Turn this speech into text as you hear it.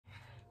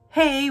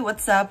Hey,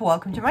 what's up?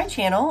 Welcome to my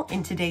channel.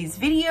 In today's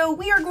video,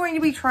 we are going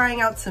to be trying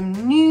out some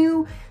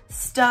new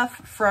stuff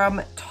from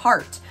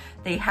Tarte.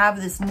 They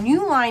have this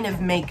new line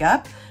of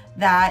makeup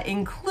that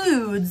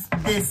includes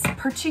this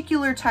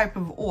particular type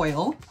of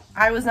oil.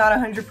 I was not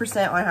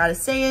 100% on how to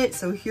say it,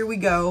 so here we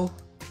go.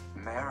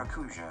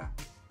 Maracuja.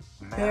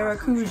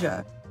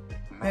 Maracuja.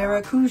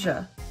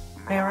 Maracuja.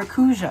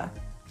 Maracuja.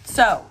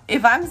 So,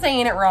 if I'm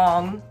saying it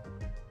wrong,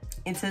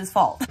 it's his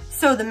fault.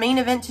 So the main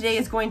event today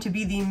is going to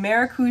be the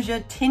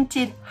Maracuja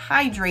Tinted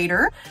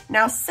Hydrator.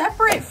 Now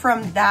separate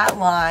from that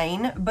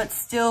line, but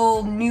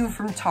still new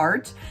from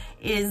Tarte,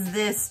 is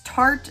this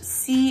Tarte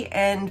See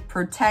and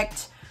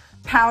Protect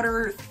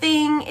powder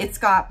thing. It's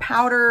got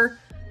powder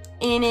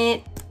in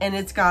it and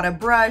it's got a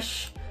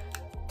brush.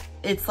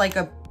 It's like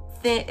a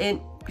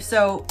thin,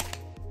 so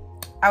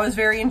I was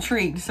very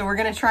intrigued. So we're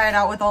gonna try it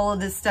out with all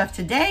of this stuff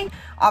today.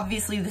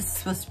 Obviously this is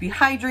supposed to be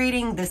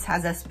hydrating. This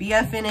has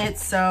SPF in it.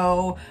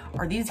 So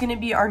are these gonna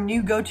be our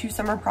new go-to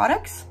summer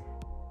products?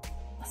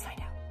 Let's find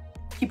out.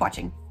 Keep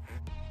watching.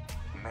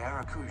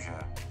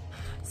 Maracuja.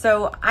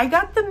 So I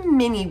got the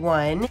mini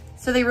one.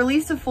 So they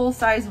released a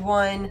full-size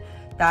one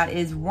that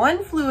is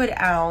 1 fluid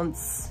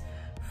ounce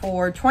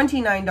for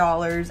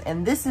 $29.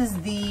 And this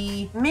is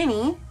the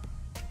mini.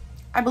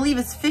 I believe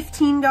it's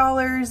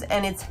 $15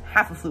 and it's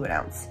half a fluid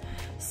ounce.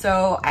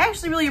 So I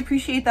actually really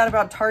appreciate that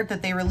about Tarte,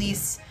 that they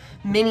release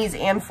minis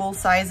and full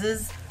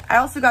sizes. I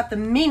also got the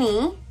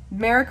mini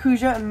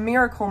Maracuja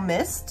Miracle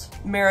Mist,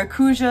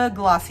 Maracuja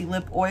Glossy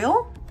Lip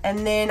Oil,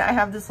 and then I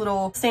have this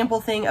little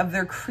sample thing of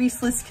their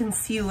Creaseless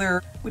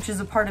Concealer, which is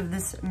a part of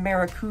this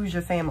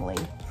Maracuja family.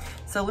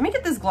 So let me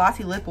get this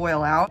Glossy Lip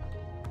Oil out.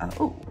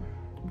 Oh,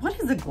 what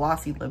is a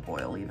Glossy Lip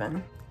Oil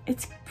even?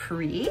 It's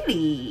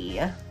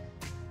pretty.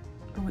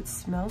 Oh, it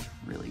smells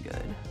really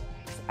good.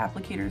 This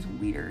applicator is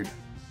weird.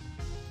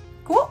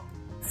 Cool.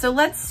 So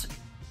let's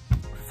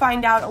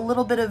find out a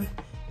little bit of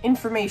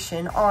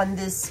information on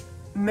this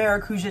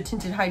Maracuja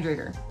Tinted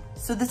Hydrator.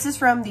 So this is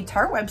from the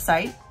Tarte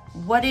website,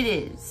 what it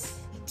is.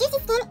 Juicy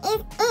Skin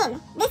is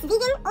in. This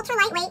vegan, ultra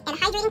lightweight, and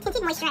hydrating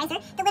tinted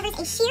moisturizer delivers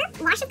a sheer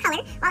wash of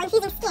color while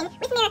infusing skin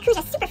with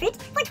Maracuja Superfruit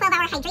for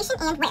 12-hour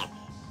hydration and wear.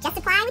 Just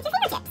apply with your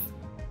fingertips.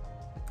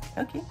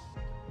 Okay.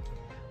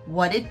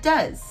 What it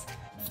does.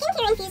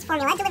 Skincare infused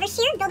formula delivers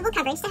sheer buildable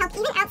coverage to help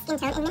even out skin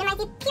tone and minimize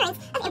the appearance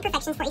of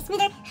imperfections for a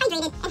smoother,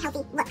 hydrated, and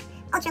healthy look.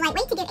 Ultra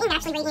lightweight to give a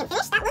naturally radiant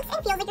finish that looks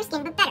and feels like your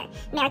skin but better.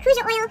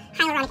 Maracuja oil,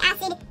 hyaluronic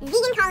acid,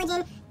 vegan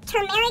collagen,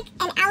 turmeric,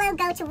 and aloe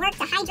go to work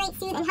to hydrate,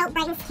 soothe, and help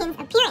brighten skin's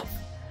appearance.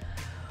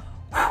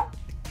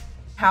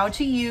 How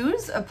to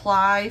use,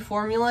 apply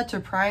formula to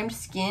primed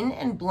skin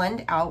and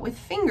blend out with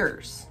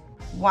fingers.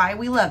 Why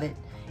we love it.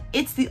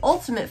 It's the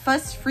ultimate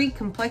fuss-free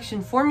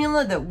complexion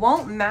formula that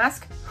won't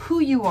mask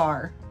who you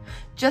are.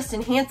 Just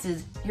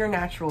enhances your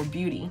natural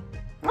beauty.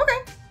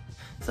 Okay.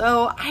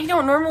 So I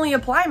don't normally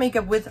apply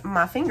makeup with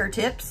my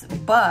fingertips,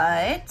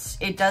 but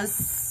it does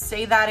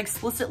say that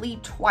explicitly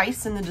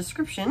twice in the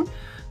description.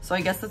 So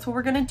I guess that's what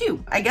we're gonna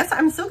do. I guess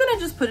I'm still gonna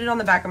just put it on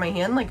the back of my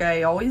hand like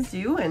I always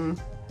do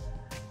and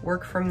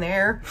work from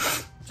there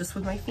just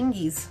with my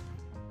fingies.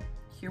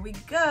 Here we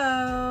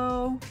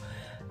go.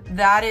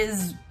 That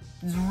is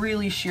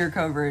really sheer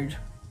coverage.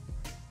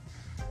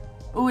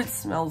 Oh, it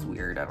smells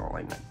weird. I don't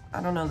like that.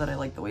 I don't know that I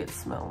like the way it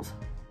smells.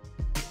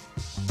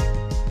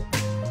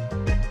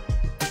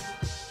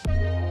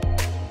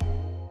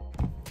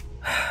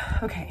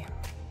 Okay,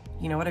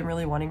 you know what I'm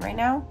really wanting right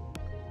now?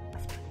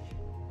 A sponge.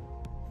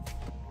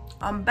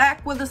 I'm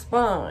back with a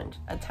sponge.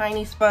 A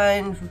tiny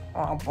sponge.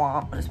 Oh,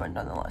 but a sponge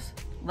nonetheless.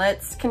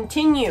 Let's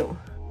continue.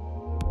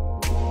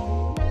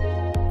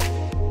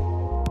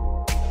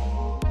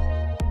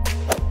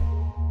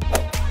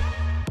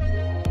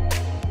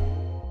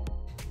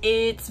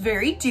 It's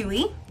very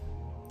dewy,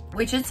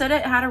 which it said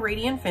it had a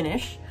radiant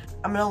finish.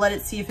 I'm gonna let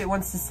it see if it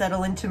wants to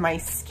settle into my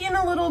skin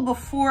a little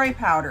before I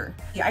powder.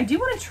 Yeah, I do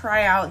wanna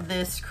try out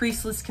this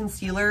Creaseless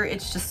Concealer.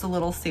 It's just a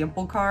little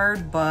sample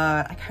card,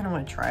 but I kinda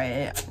wanna try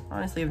it.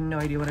 Honestly, I have no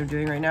idea what I'm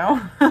doing right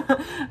now.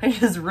 I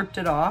just ripped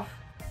it off.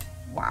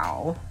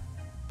 Wow.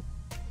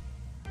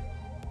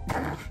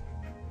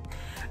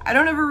 I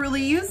don't ever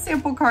really use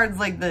sample cards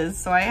like this,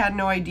 so I had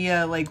no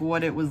idea like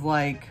what it was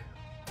like.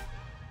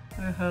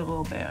 I have a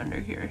little bit under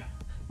here.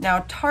 Now,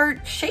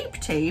 Tarte Shape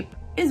Tape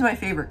is my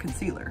favorite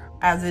concealer,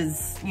 as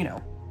is, you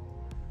know,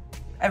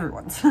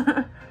 everyone's.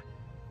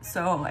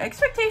 So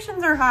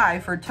expectations are high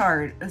for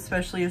Tarte,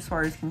 especially as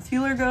far as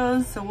concealer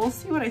goes, so we'll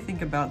see what I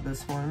think about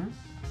this one.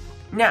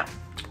 Now,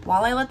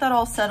 while I let that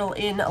all settle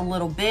in a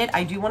little bit,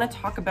 I do want to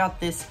talk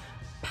about this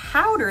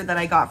powder that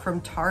I got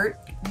from Tarte.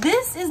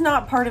 This is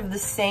not part of the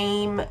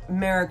same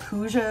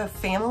Maracuja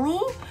family,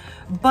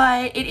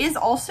 but it is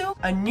also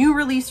a new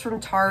release from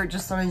Tarte,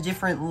 just on a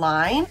different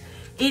line.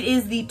 It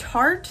is the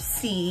Tarte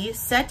See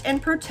Set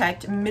and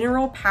Protect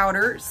Mineral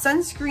Powder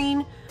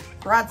Sunscreen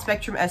Broad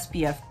Spectrum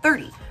SPF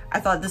 30. I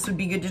thought this would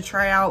be good to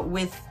try out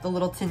with the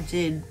little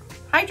Tinted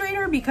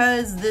Hydrator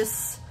because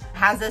this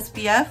has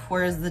SPF,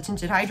 whereas the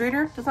Tinted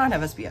Hydrator does not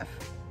have SPF.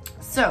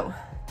 So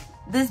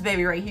this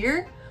baby right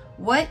here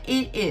what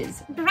it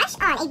is. Brush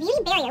on a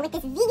beauty barrier with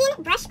this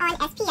vegan Brush On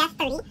SPF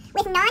 30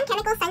 with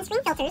non-chemical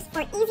sunscreen filters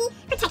for easy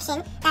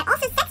protection that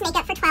also sets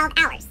makeup for 12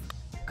 hours.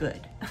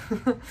 Good.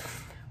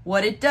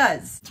 What it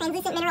does.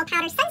 Translucent mineral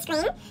powder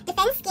sunscreen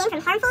defends skin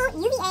from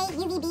harmful UVA,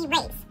 UVB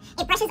rays.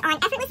 It brushes on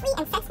effortlessly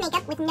and sets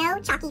makeup with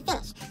no chalky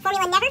finish.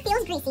 Formula never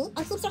feels greasy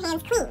and keeps your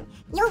hands clean.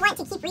 You'll want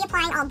to keep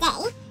reapplying all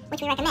day,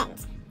 which we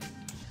recommend.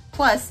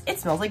 Plus, it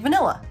smells like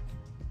vanilla.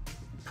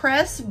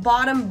 Press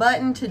bottom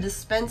button to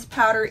dispense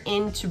powder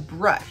into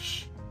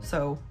brush.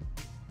 So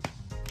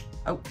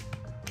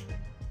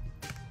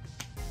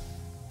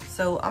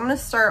I'm gonna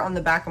start on the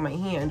back of my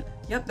hand.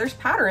 Yep, there's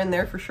powder in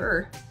there for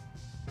sure.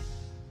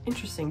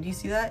 Interesting, do you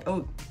see that?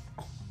 Oh,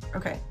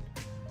 okay.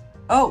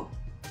 Oh,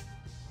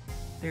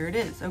 there it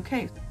is,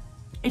 okay.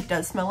 It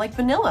does smell like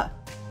vanilla.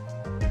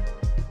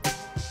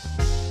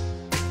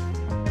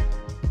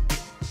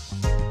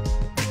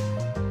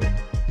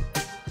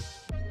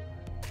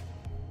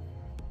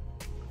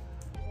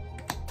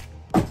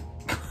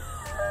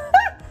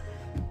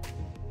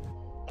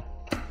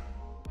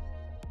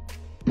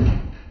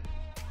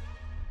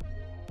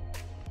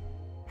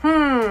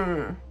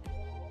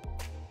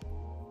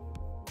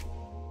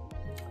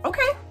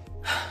 Okay.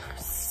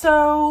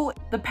 So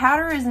the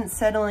powder isn't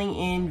settling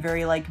in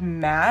very like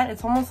matte.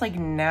 It's almost like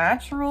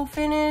natural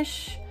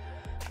finish.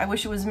 I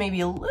wish it was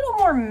maybe a little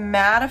more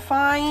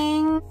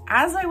mattifying.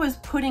 As I was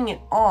putting it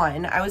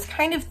on, I was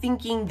kind of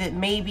thinking that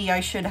maybe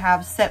I should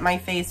have set my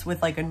face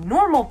with like a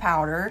normal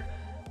powder,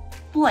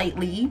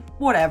 lightly,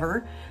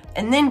 whatever,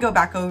 and then go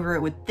back over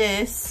it with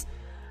this.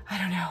 I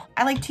don't know.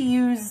 I like to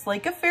use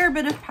like a fair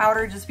bit of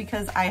powder just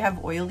because I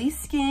have oily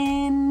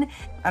skin.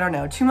 I don't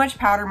know, too much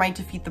powder might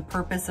defeat the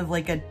purpose of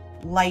like a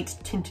light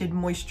tinted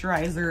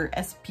moisturizer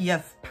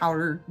SPF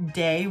powder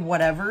day,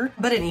 whatever.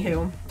 But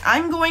anywho,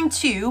 I'm going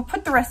to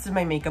put the rest of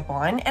my makeup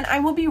on and I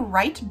will be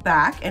right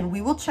back and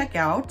we will check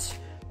out,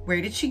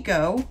 where did she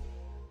go?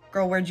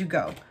 Girl, where'd you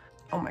go?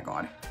 Oh my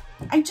God,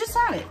 I just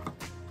had it.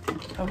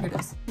 Oh, here it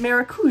is.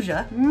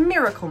 Maracuja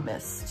Miracle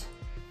Mist.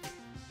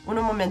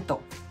 Uno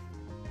momento.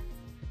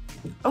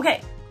 Okay,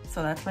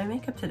 so that's my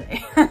makeup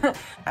today.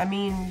 I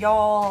mean,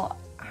 y'all,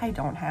 I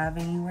don't have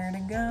anywhere to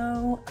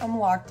go. I'm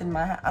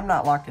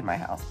not locked in my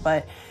house,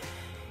 but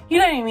you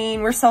know what I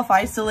mean? We're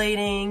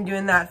self-isolating,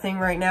 doing that thing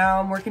right now.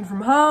 I'm working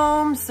from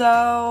home,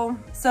 so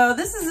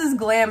this is as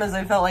glam as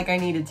I felt like I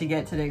needed to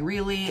get today,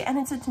 really. And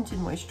it's a tinted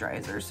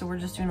moisturizer, so we're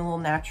just doing a little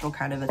natural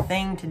kind of a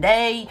thing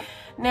today.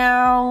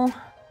 Now,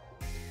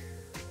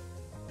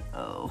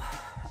 oh,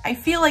 I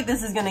feel like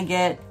this is gonna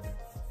get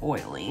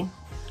oily.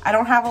 I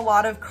don't have a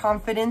lot of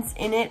confidence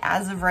in it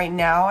as of right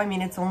now. I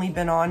mean, it's only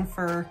been on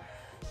for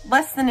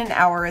less than an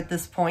hour at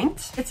this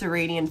point. It's a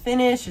radiant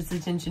finish, it's a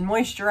tinted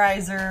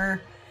moisturizer.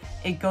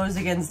 It goes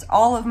against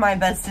all of my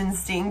best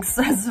instincts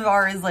as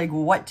far as like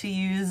what to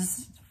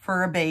use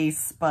for a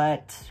base,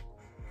 but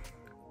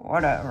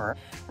whatever.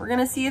 We're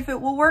gonna see if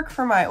it will work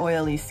for my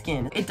oily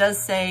skin. It does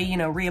say, you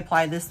know,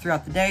 reapply this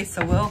throughout the day,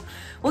 so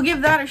we'll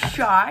give that a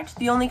shot.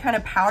 The only kind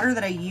of powder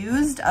that I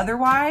used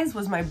otherwise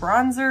was my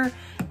bronzer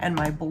and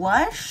my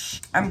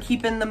blush. I'm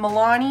keeping the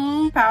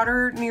Milani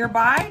powder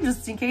nearby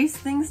just in case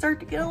things start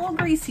to get a little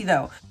greasy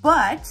though.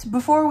 But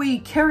before we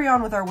carry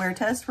on with our wear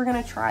test, we're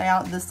gonna try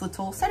out this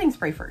little setting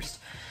spray first.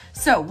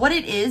 So what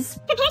it is...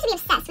 Prepare to be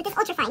obsessed with this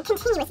ultrafine,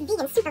 continuous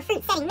vegan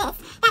superfruit setting mist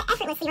that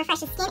effortlessly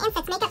refreshes skin and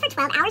sets makeup for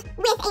 12 hours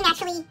with a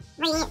naturally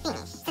radiant finish,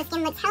 so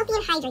skin looks healthy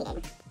and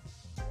hydrated.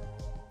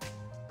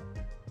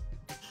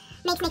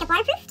 Makes makeup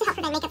waterproof to help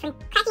prevent makeup from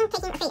cracking,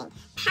 caking, or fading.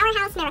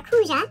 Powerhouse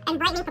Maracuja and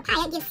brightening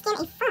papaya gives skin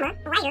a firmer,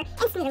 brighter,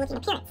 and smoother looking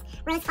appearance.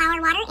 Rose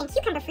flower water and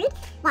cucumber fruit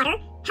water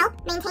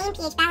help maintain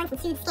pH balance and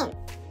soothe skin.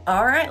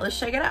 All right, let's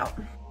check it out.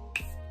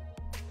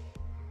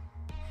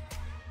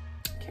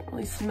 Can't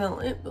really smell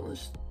it, but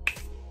let's...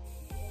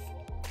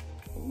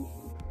 Ooh.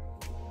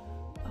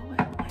 Oh,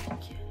 I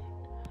like it.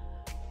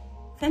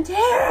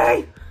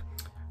 Fenty!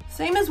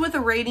 Same as with a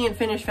radiant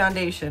finish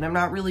foundation. I'm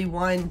not really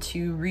one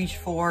to reach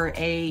for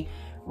a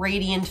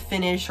radiant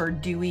finish or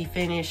dewy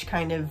finish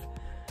kind of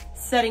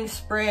setting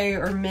spray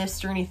or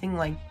mist or anything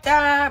like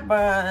that,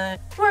 but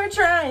we're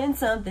trying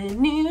something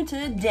new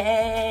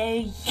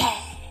today.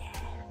 Yeah!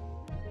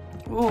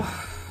 Ooh,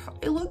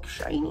 it looks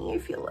shiny, I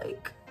feel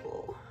like.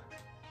 Ooh.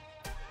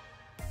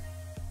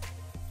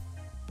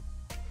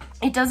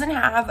 It doesn't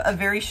have a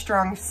very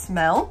strong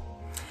smell.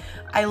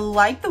 I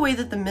like the way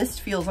that the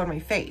mist feels on my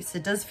face.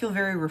 It does feel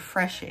very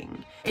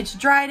refreshing. It's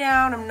dry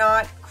down, I'm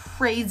not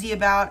crazy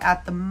about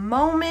at the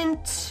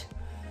moment.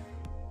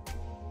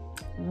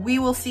 We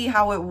will see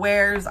how it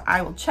wears.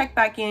 I will check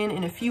back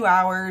in a few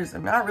hours.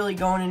 I'm not really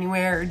going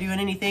anywhere or doing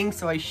anything,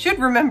 so I should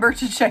remember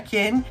to check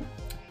in,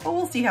 but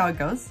we'll see how it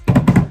goes.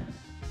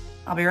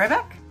 I'll be right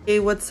back. Hey,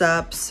 what's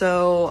up?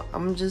 So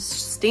I'm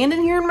just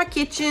standing here in my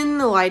kitchen.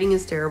 The lighting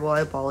is terrible,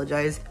 I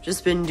apologize.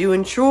 Just been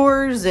doing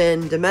chores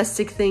and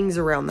domestic things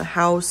around the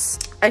house.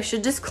 I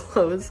should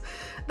disclose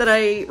that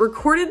I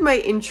recorded my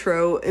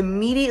intro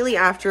immediately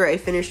after I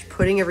finished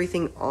putting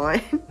everything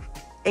on.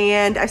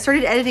 And I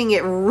started editing it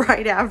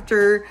right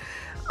after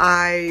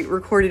I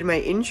recorded my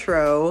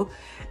intro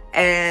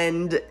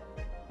and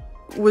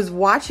was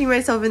watching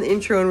myself in the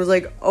intro and was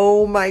like,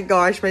 oh my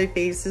gosh, my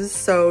face is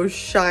so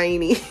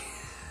shiny.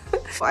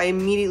 I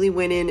immediately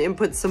went in and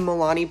put some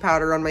Milani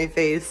powder on my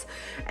face,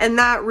 and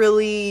that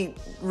really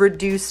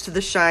reduced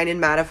the shine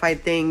and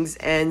mattified things.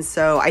 And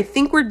so I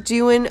think we're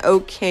doing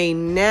okay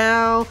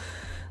now.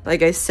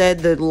 Like I said,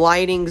 the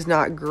lighting's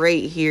not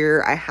great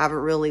here. I haven't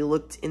really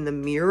looked in the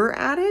mirror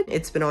at it.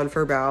 It's been on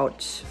for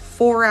about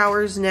 4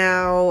 hours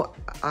now.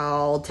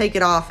 I'll take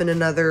it off in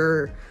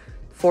another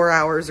 4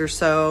 hours or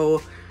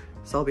so.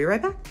 So I'll be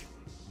right back.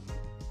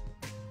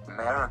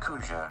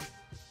 Maracuja.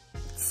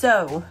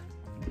 So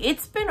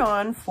it's been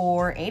on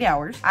for 8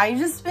 hours. I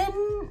just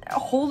been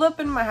holed up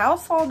in my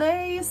house all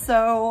day.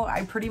 So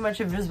I pretty much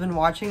have just been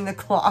watching the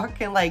clock,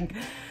 and like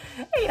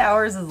 8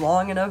 hours is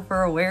long enough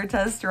for a wear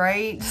test,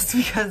 right? Just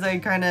because I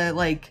kind of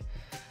like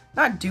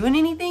not doing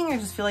anything. I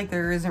just feel like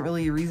there isn't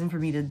really a reason for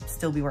me to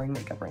still be wearing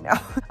makeup right now.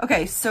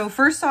 Okay, so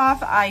first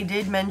off, I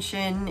did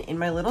mention in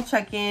my little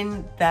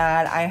check-in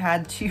that I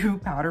had to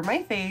powder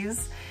my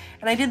face.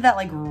 And I did that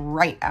like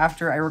right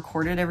after I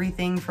recorded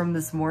everything from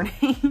this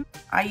morning.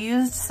 I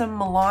used some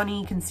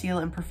Milani Conceal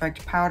and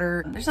Perfect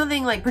powder. There's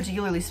nothing like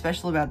particularly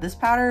special about this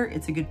powder.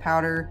 It's a good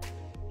powder.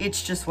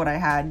 It's just what I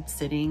had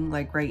sitting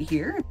like right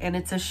here. And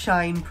it's a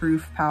shine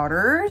proof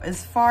powder.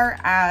 As far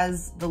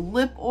as the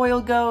lip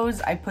oil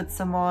goes, I put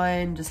some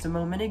on just a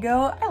moment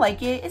ago. I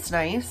like it, it's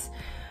nice.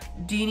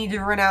 Do you need to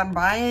run out and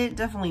buy it?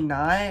 Definitely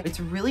not. It's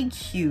really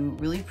cute,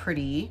 really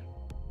pretty.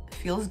 It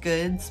feels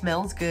good,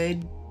 smells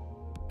good.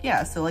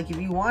 Yeah, so like if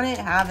you want it,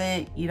 have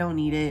it. You don't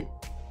need it.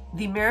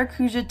 The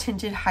Maracuja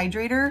Tinted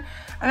Hydrator,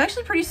 I'm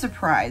actually pretty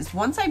surprised.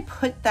 Once I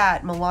put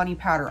that Milani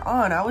powder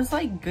on, I was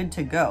like good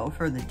to go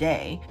for the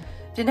day.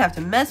 Didn't have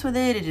to mess with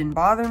it. It didn't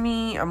bother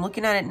me. I'm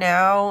looking at it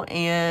now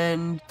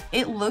and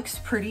it looks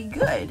pretty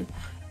good.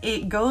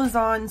 It goes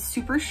on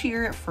super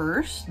sheer at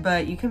first,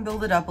 but you can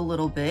build it up a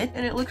little bit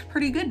and it looks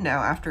pretty good now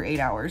after 8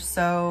 hours.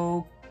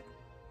 So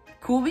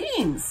cool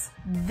beans.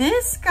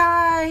 This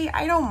guy,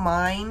 I don't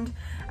mind.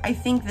 I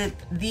think that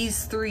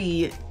these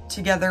three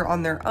together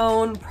on their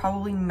own,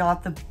 probably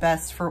not the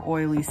best for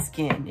oily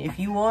skin. If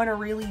you want a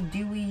really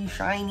dewy,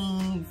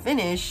 shiny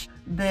finish,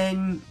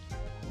 then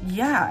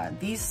yeah,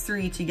 these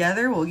three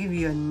together will give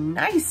you a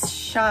nice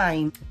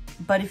shine.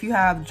 But if you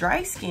have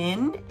dry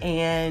skin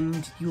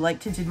and you like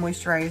tinted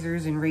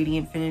moisturizers and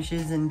radiant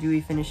finishes and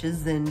dewy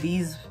finishes, then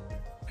these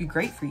would be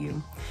great for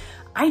you.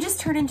 I just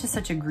turn into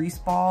such a grease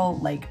ball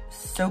like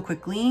so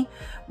quickly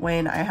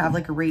when I have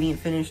like a radiant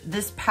finish.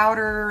 This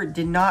powder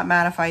did not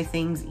mattify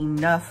things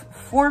enough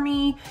for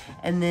me,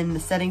 and then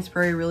the setting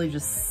spray really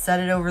just set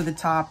it over the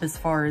top as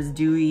far as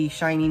dewy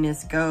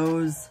shininess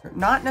goes.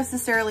 Not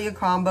necessarily a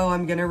combo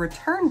I'm gonna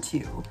return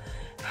to.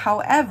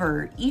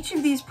 However, each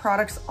of these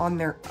products on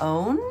their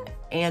own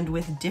and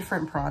with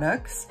different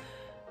products,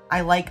 I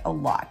like a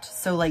lot.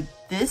 So like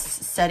this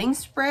setting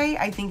spray,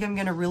 I think I'm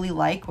gonna really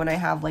like when I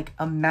have like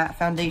a matte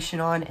foundation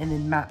on and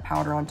then matte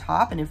powder on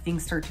top. And if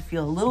things start to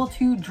feel a little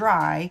too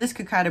dry, this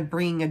could kind of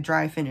bring a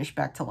dry finish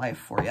back to life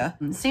for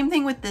you. Same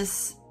thing with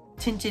this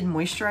tinted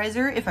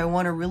moisturizer. If I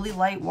want a really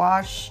light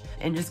wash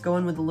and just go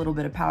in with a little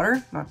bit of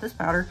powder, not this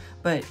powder,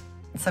 but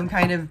some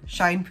kind of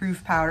shine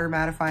proof powder,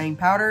 mattifying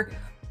powder,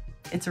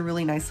 it's a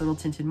really nice little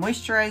tinted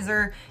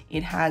moisturizer.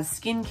 It has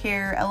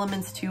skincare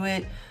elements to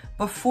it.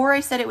 Before I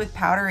set it with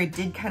powder, it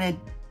did kind of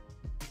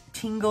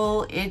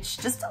tingle, itch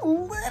just a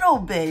little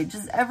bit,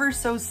 just ever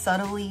so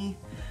subtly,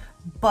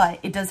 but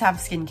it does have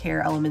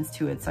skincare elements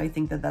to it. So I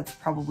think that that's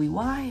probably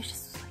why it's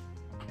just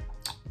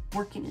like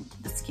working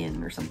into the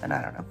skin or something,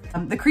 I don't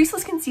know. The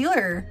Creaseless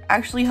Concealer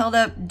actually held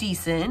up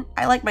decent.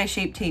 I like my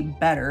Shape Tape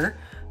better,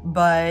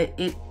 but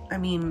it, I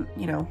mean,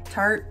 you know,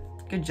 Tarte,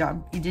 good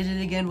job. You did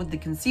it again with the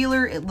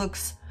concealer. It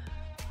looks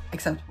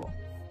acceptable.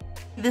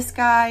 This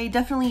guy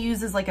definitely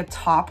uses like a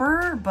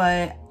topper,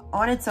 but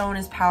on its own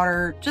is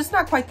powder. Just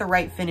not quite the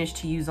right finish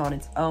to use on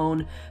its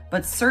own,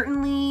 but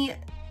certainly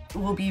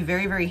will be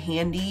very, very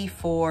handy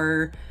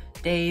for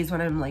days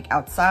when I'm like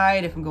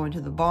outside, if I'm going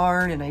to the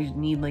barn and I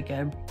need like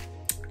a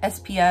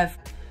SPF.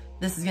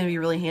 This is gonna be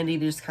really handy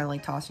to just kind of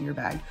like toss in your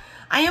bag.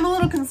 I am a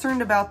little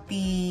concerned about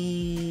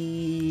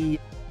the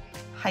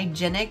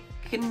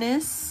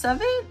hygienicness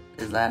of it.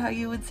 Is that how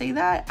you would say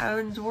that? I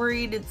was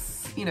worried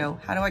it's, you know,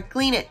 how do I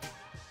clean it?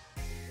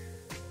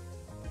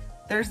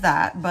 There's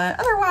that, but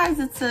otherwise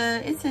it's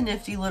a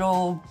nifty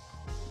little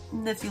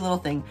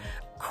thing.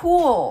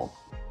 Cool.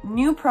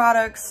 New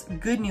products,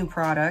 good new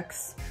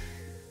products.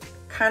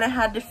 Kind of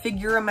had to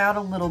figure them out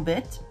a little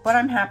bit, but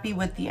I'm happy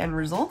with the end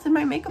result and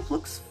my makeup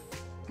looks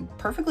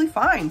perfectly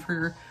fine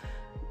for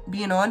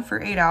being on for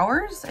 8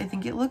 hours. I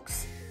think it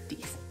looks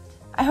decent.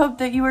 I hope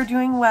that you are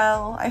doing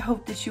well. I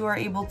hope that you are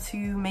able to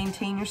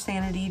maintain your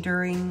sanity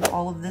during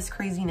all of this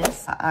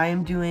craziness. I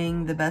am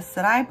doing the best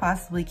that I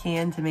possibly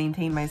can to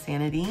maintain my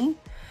sanity.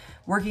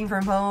 Working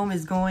from home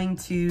is going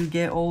to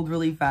get old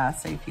really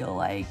fast, I feel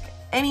like.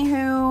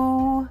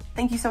 Anywho,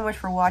 thank you so much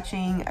for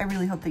watching. I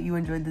really hope that you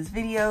enjoyed this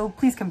video.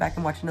 Please come back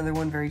and watch another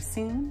one very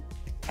soon,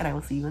 and I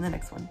will see you in the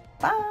next one.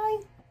 Bye!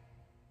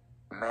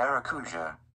 Maracuja.